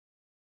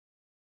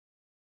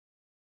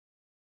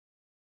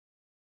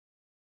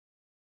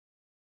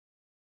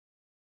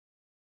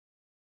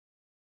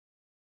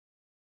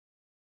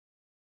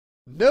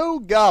No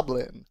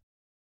goblin.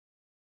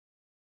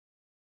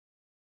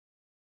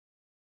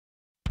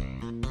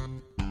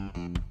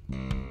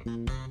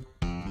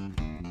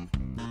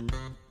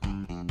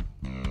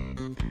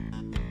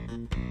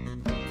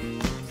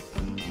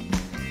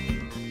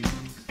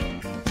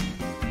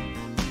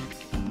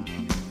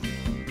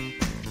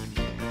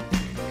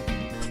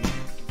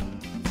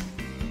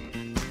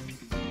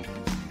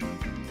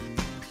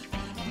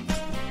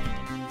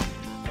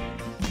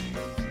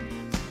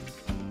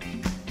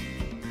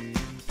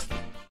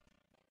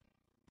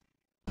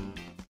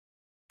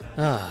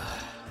 Ah,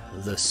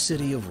 the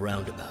city of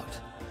Roundabout.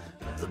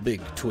 The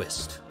big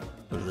twist.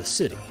 The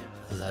city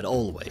that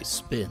always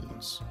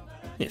spins.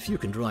 If you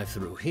can drive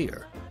through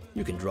here,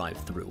 you can drive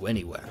through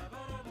anywhere.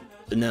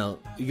 Now,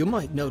 you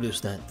might notice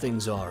that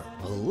things are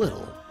a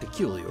little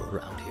peculiar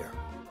around here.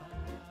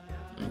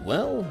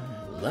 Well,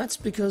 that's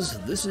because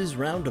this is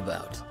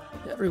Roundabout.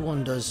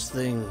 Everyone does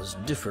things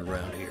different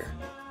around here.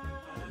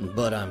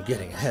 But I'm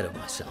getting ahead of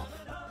myself.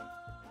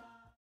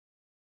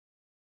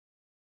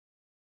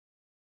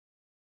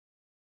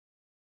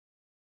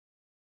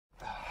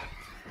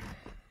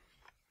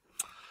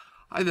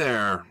 Hi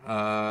there,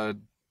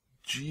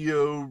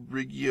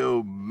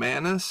 Giorgio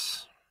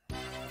Manus?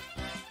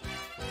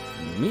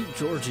 Meet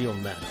Giorgio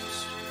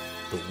Manus,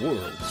 the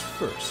world's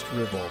first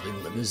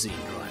revolving limousine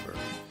driver.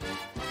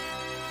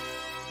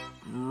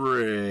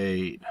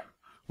 Great.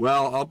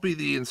 Well, I'll be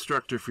the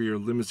instructor for your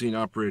limousine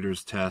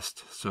operator's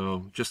test,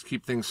 so just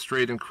keep things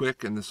straight and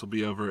quick, and this will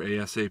be over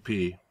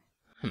ASAP.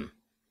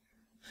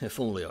 If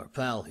only our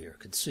pal here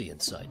could see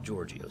inside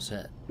Giorgio's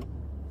head.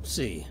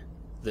 See,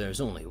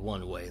 there's only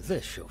one way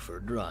this chauffeur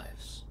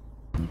drives.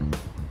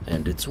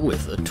 And it's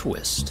with a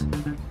twist.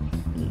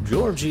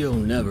 Giorgio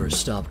never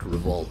stopped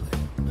revolving.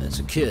 As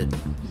a kid,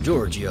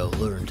 Giorgio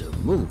learned to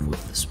move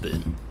with the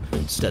spin,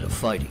 instead of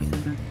fighting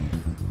it.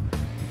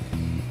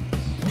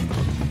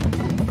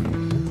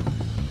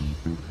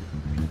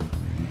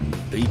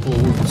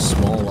 People,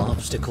 small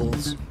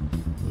obstacles,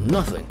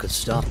 nothing could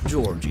stop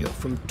Giorgio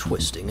from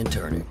twisting and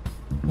turning.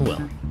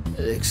 Well,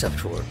 except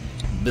for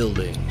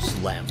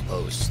buildings,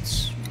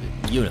 lampposts,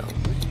 you know,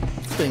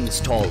 things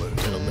taller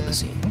than a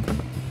limousine.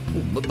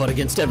 But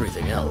against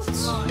everything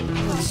else,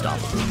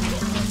 unstoppable.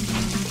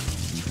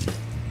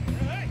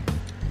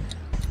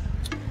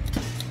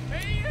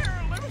 Hey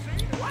there,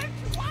 limousine, why don't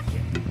you watch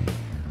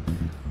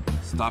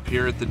it? Stop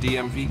here at the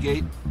DMV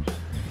gate?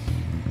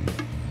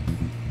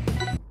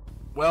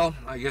 Well,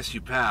 I guess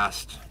you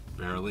passed.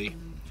 Barely.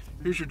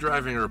 Here's your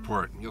driving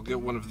report. You'll get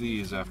one of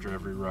these after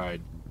every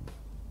ride.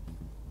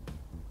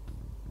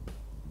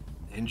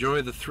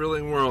 Enjoy the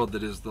thrilling world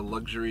that is the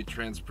luxury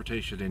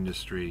transportation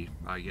industry,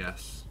 I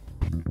guess.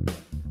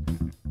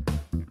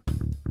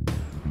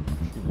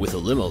 With a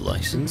limo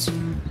license,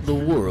 the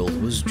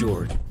world was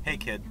George. Hey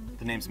kid,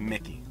 the name's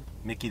Mickey.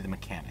 Mickey the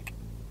mechanic.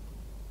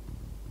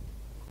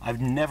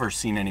 I've never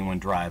seen anyone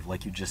drive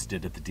like you just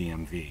did at the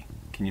DMV.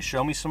 Can you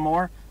show me some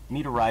more? I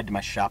need a ride to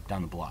my shop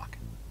down the block.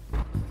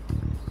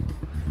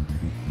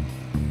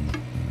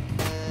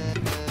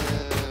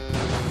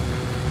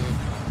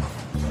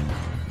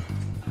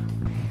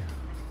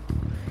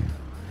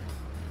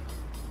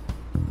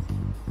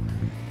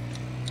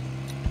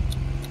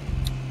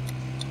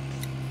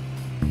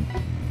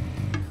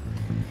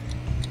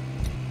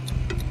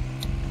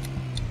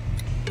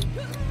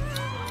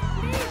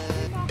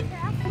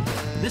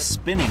 This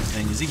spinning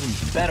thing is even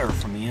better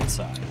from the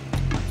inside.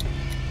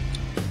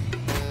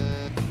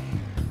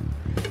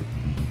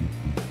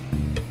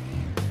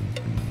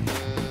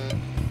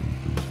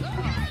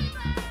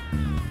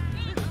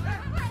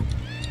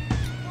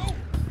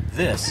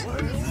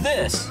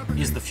 This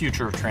is the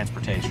future of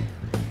transportation.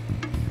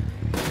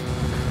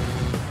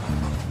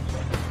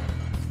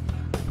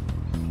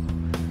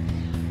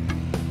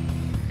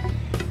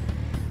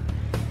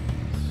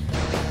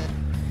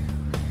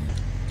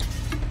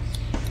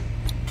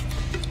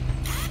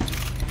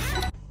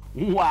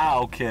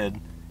 Wow, kid.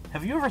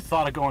 Have you ever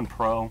thought of going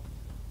pro?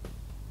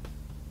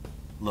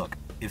 Look,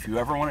 if you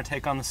ever want to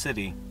take on the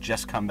city,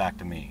 just come back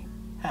to me.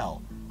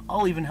 Hell,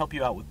 I'll even help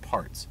you out with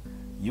parts.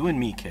 You and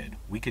me, kid,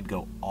 we could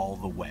go all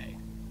the way.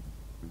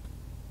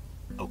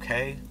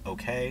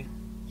 Okay,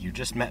 you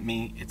just met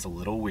me, it's a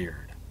little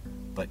weird.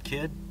 But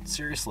kid,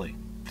 seriously,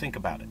 think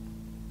about it.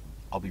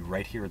 I'll be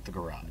right here at the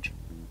garage.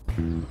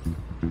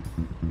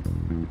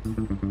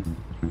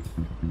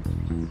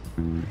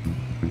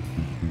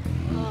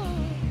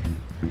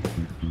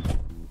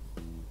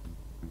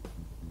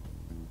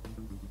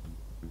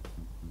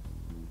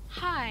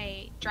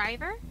 Hi,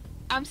 driver?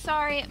 I'm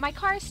sorry, my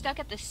car is stuck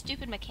at the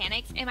stupid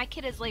mechanics and my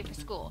kid is late for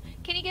school.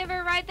 Can you give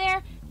her a ride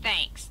there?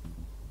 Thanks.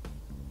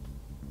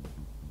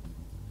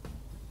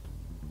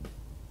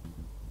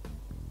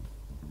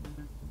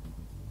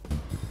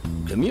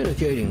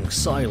 Communicating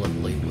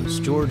silently was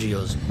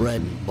Giorgio's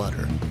bread and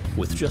butter.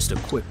 With just a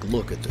quick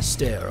look at the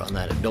stare on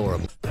that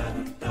adorable,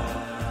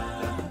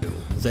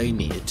 they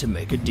needed to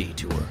make a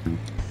detour.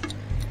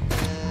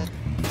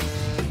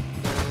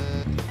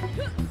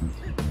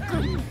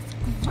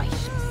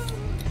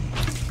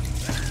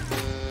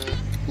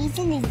 He's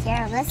Jason is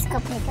here. Let's go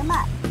pick him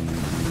up.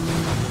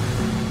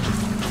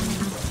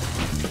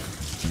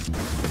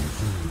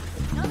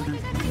 Not like I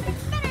got anything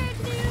better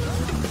to do.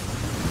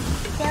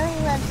 Billy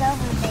lives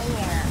over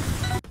there.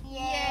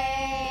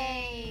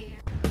 Yay!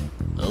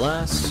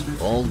 Alas,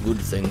 all good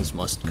things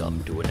must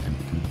come to an end.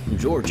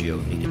 Giorgio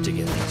needed to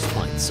get these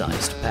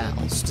pint-sized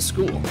pals to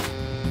school.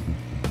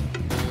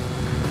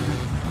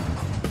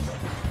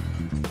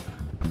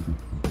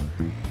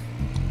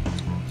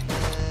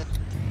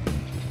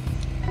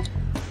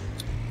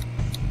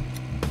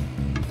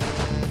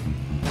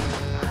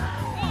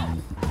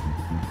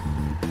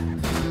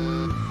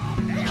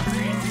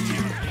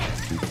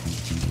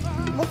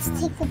 Let's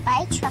take the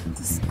bike truck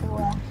to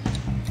school.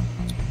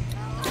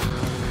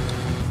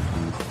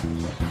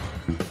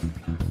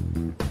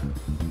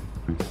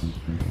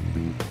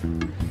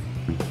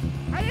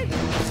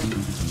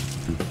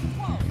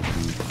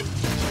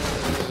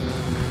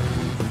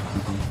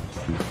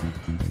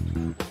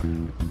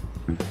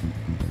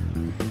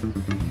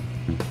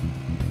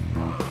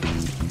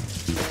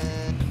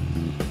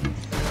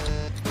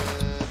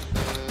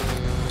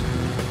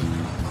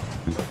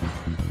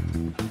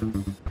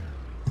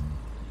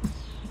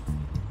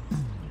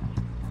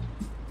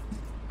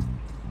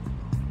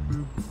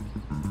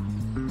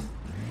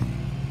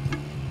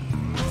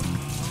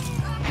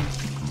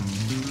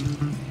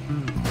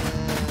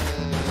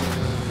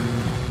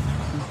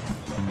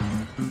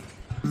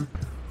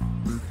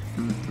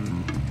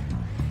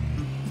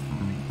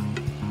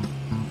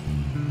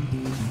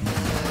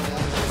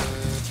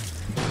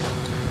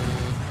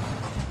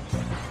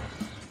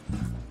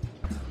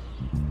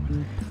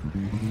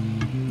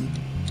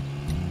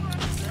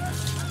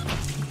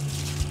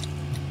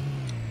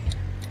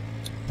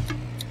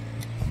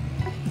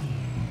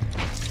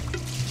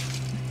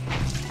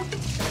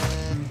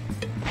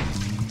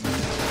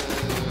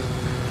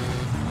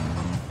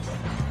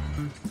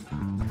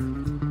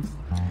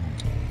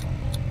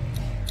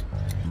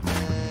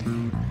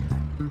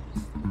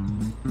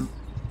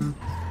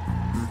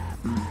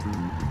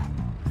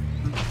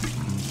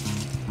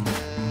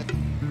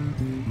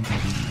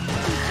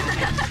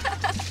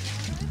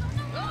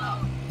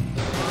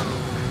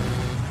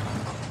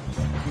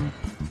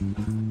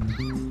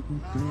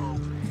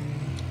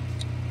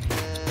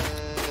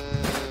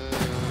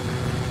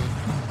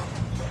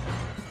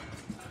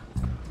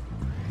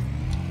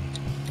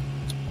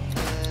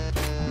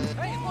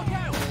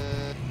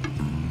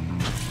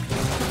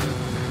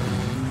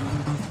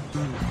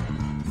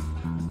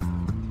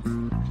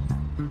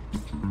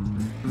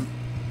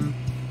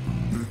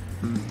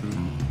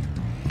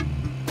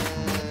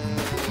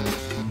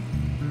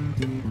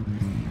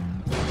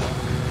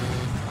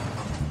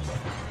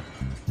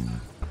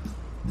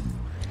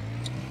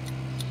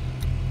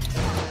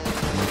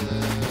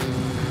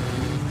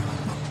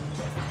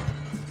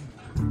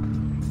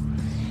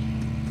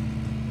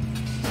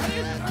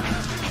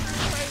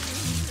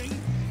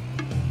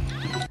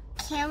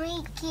 Can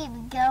we keep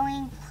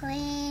going,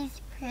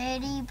 please?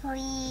 Pretty,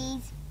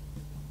 please?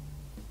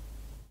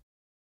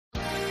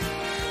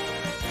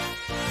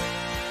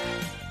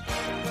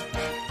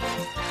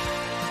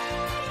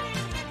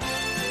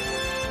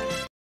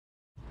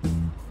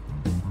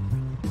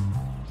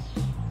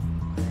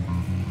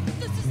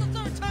 This is the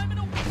third time in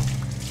a week.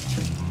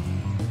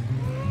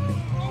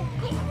 Oh,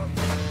 God.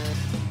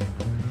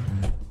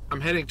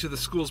 I'm heading to the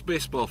school's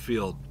baseball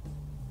field.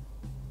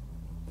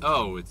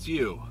 Oh, it's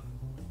you.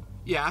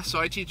 Yeah, so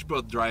I teach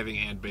both driving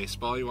and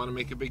baseball. You want to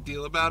make a big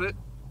deal about it?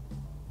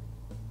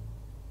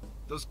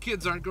 Those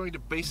kids aren't going to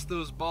base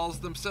those balls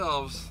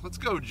themselves. Let's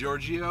go,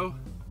 Giorgio.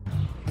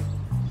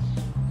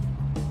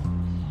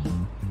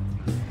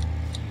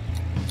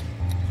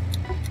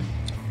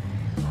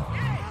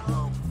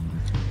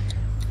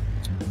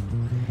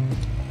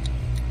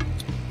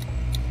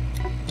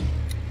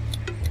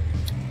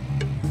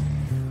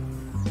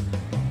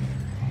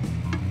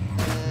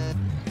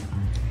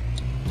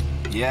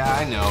 Yeah,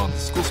 I know. The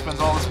school spends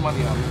all this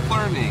money on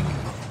learning,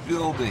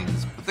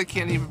 buildings, but they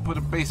can't even put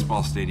a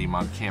baseball stadium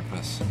on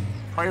campus.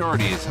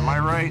 Priorities, am I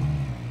right?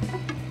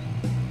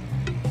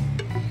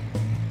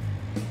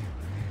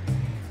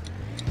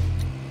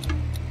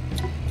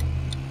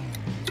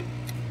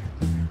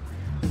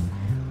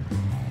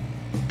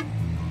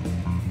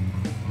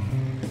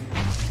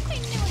 I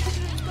knew I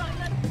should have gotten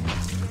that.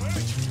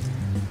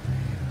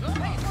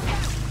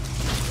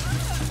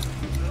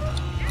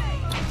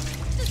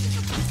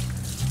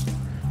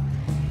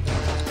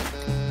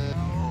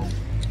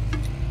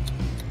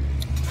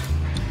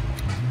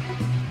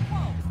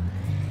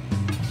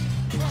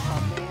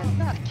 Oh, man,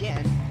 not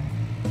again.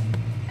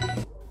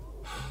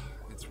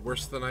 It's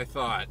worse than I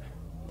thought.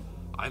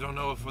 I don't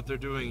know if what they're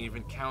doing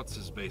even counts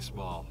as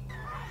baseball.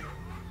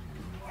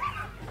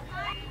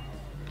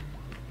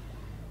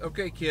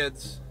 Okay,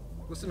 kids,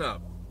 listen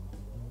up.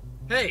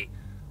 Hey,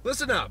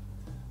 listen up!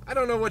 I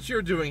don't know what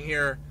you're doing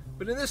here,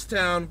 but in this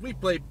town, we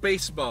play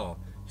baseball.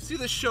 You see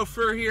this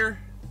chauffeur here?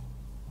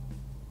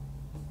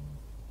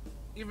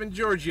 Even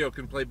Giorgio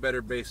can play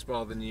better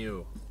baseball than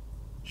you.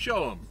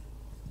 Show him.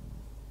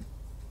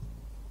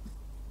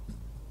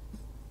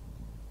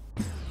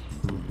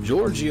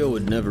 Giorgio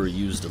had never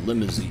used a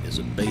limousine as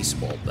a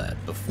baseball bat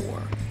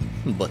before,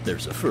 but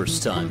there's a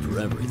first time for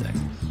everything.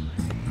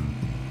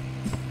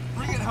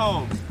 Bring it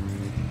home.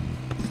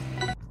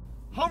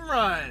 Home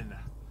run.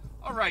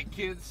 All right,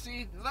 kids.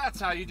 See, that's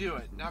how you do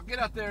it. Now get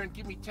out there and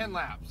give me 10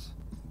 laps.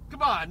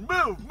 Come on,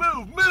 move,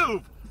 move,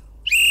 move.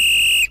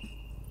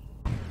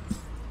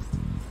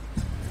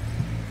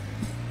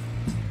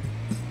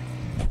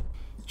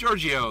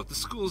 Giorgio, the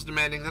school's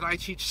demanding that I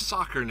teach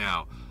soccer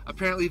now.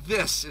 Apparently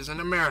this isn't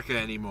America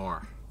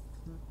anymore.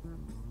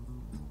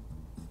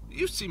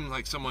 You seem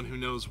like someone who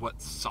knows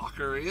what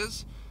soccer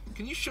is.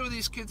 Can you show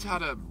these kids how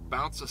to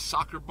bounce a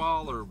soccer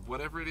ball or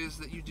whatever it is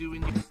that you do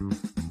in your...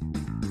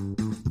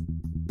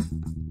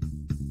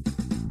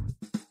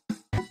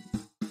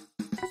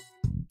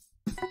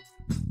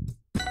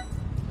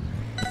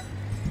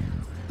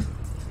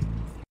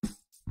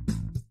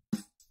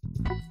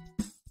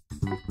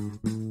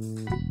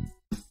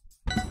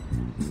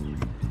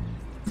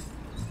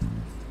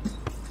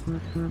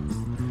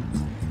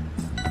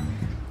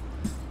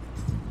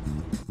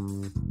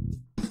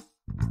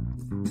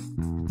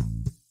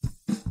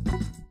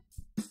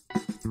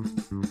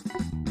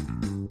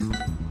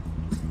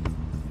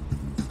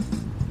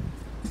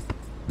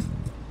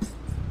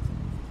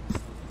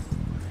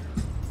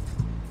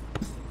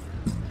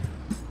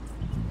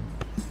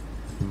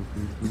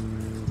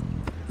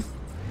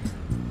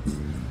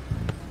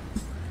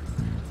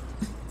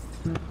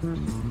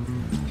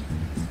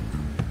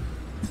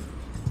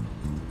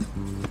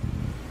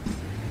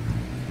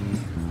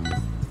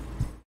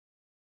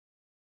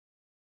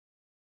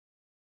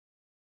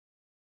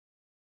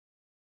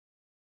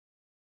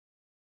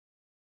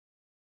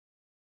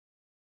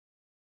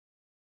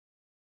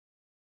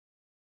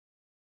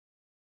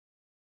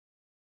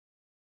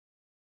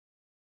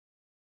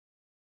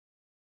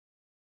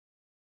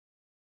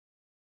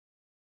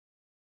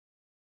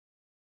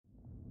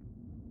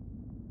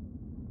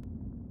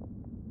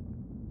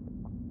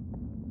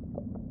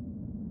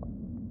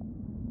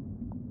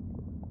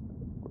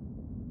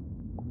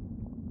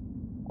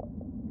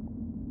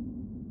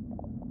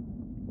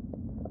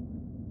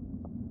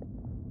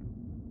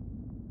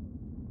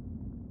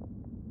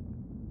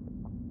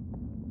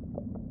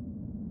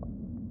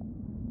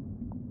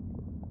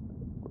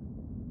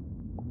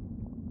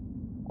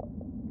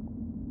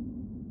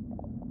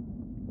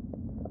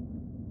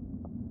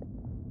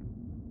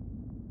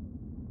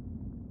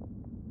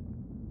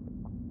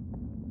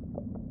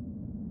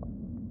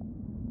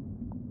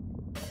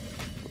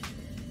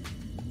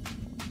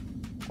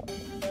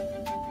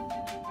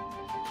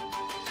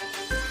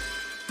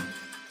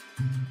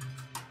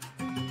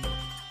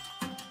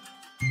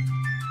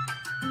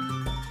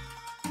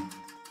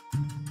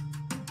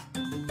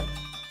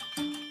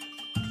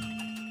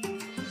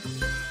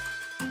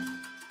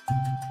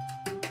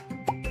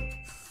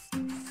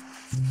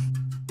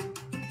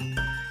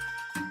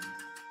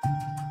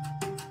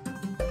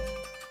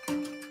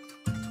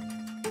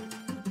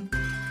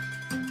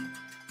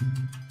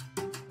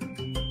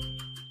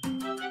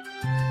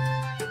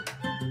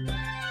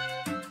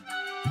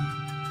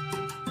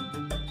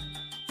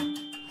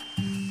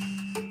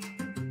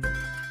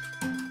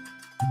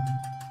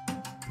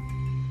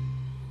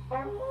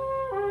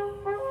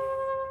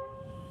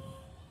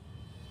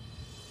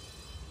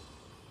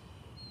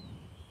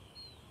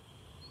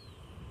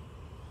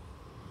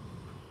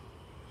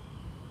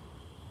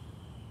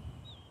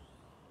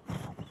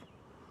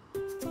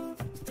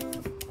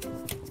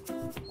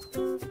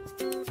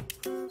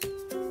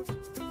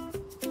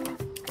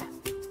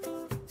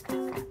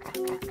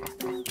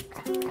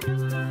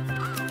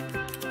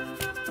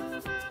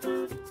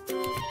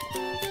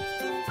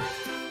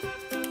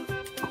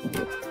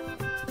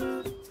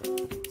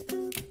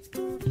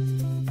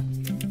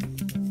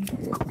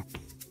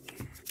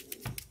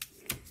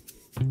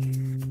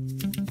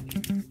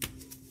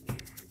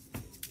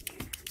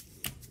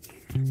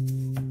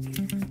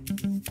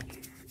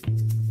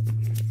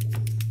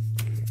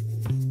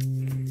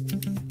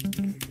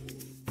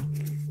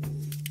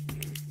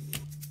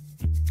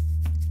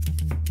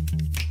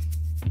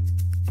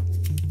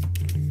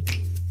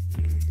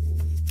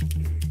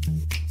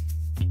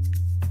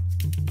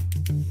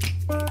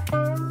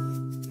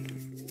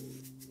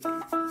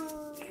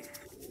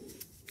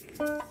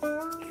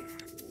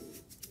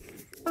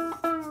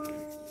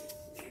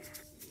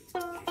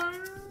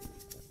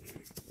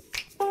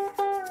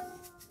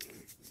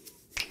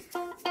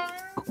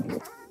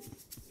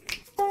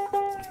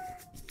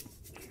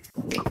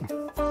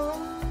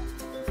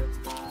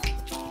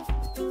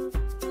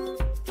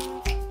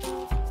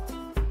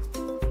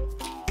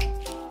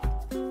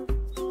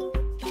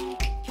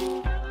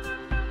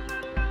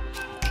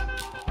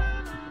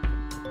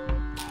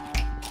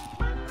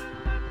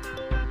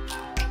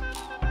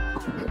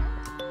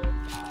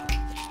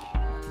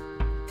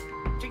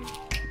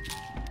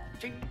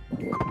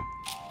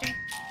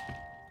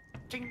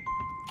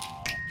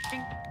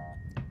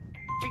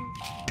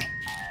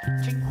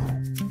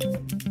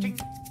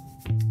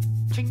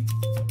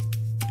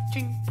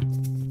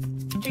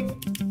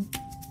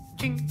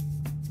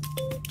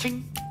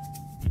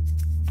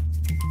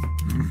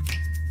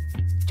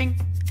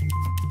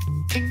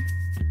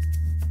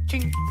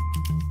 ching.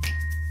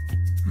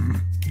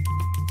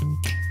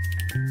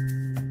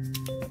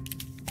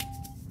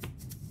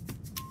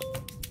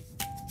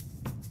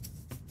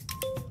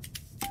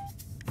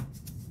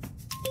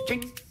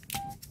 Ching,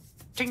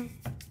 ching,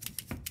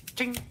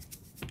 ching,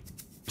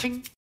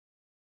 ching.